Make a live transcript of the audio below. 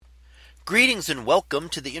Greetings and welcome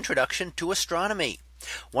to the introduction to astronomy.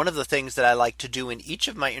 One of the things that I like to do in each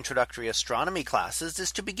of my introductory astronomy classes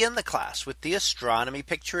is to begin the class with the astronomy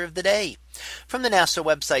picture of the day from the NASA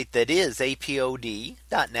website, that is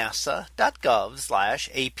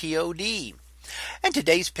apod.nasa.gov/apod. And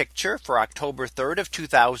today's picture for October 3rd of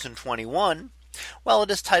 2021. Well,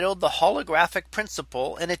 it is titled "The Holographic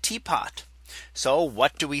Principle in a Teapot." So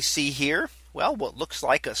what do we see here? Well, what looks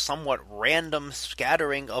like a somewhat random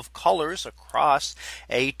scattering of colors across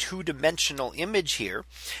a two-dimensional image here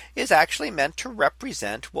is actually meant to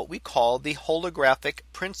represent what we call the holographic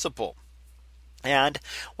principle. And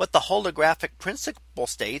what the holographic principle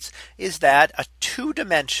states is that a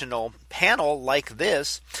two-dimensional panel like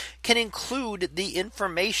this can include the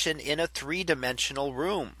information in a three-dimensional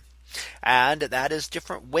room. And that is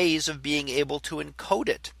different ways of being able to encode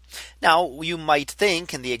it. Now, you might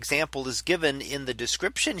think, and the example is given in the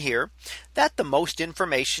description here, that the most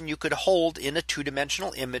information you could hold in a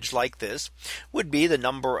two-dimensional image like this would be the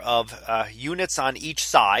number of units on each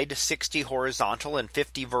side, 60 horizontal and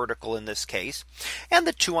 50 vertical in this case, and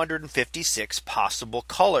the 256 possible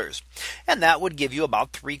colors. And that would give you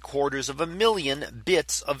about 750,000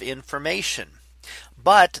 bits of information.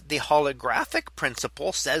 But the holographic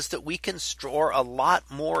principle says that we can store a lot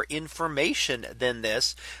more information than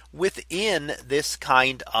this within this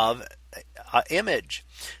kind of image.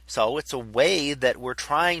 So it's a way that we're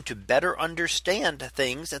trying to better understand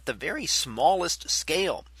things at the very smallest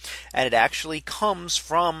scale. And it actually comes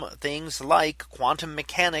from things like quantum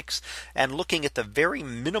mechanics and looking at the very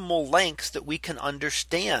minimal lengths that we can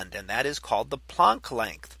understand. And that is called the Planck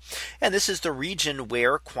length. And this is the region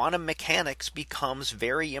where quantum mechanics becomes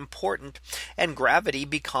very important and gravity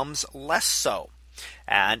becomes less so.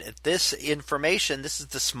 And this information, this is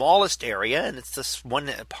the smallest area, and it's this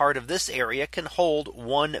one part of this area can hold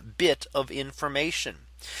 1 bit of information.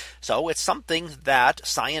 So it's something that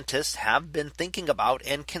scientists have been thinking about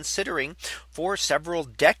and considering for several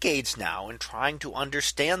decades now and trying to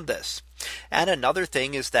understand this. And another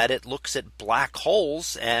thing is that it looks at black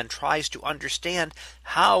holes and tries to understand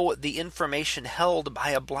how the information held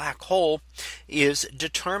by a black hole is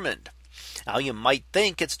determined. Now, you might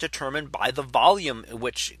think it's determined by the volume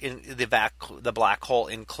which the black hole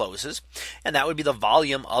encloses, and that would be the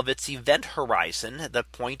volume of its event horizon, the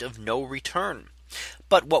point of no return.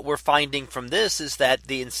 But what we're finding from this is that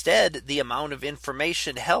instead the amount of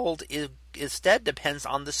information held instead depends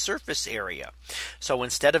on the surface area. So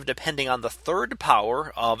instead of depending on the third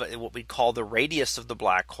power of what we call the radius of the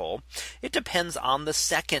black hole, it depends on the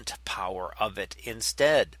second power of it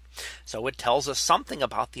instead. So it tells us something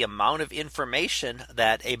about the amount of information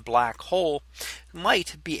that a black hole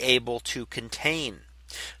might be able to contain.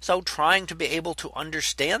 So trying to be able to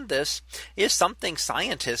understand this is something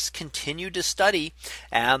scientists continue to study.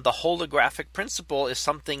 And the holographic principle is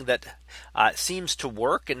something that seems to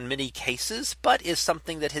work in many cases, but is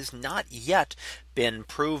something that has not yet been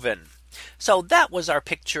proven. So that was our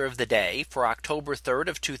picture of the day for October 3rd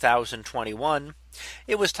of 2021.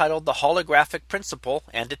 It was titled "The Holographic Principle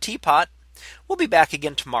and a Teapot." We'll be back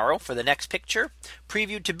again tomorrow for the next picture,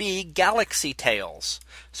 previewed to be Galaxy Tales.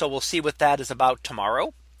 So we'll see what that is about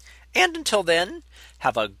tomorrow. And until then,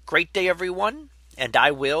 have a great day, everyone, and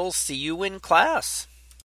I will see you in class.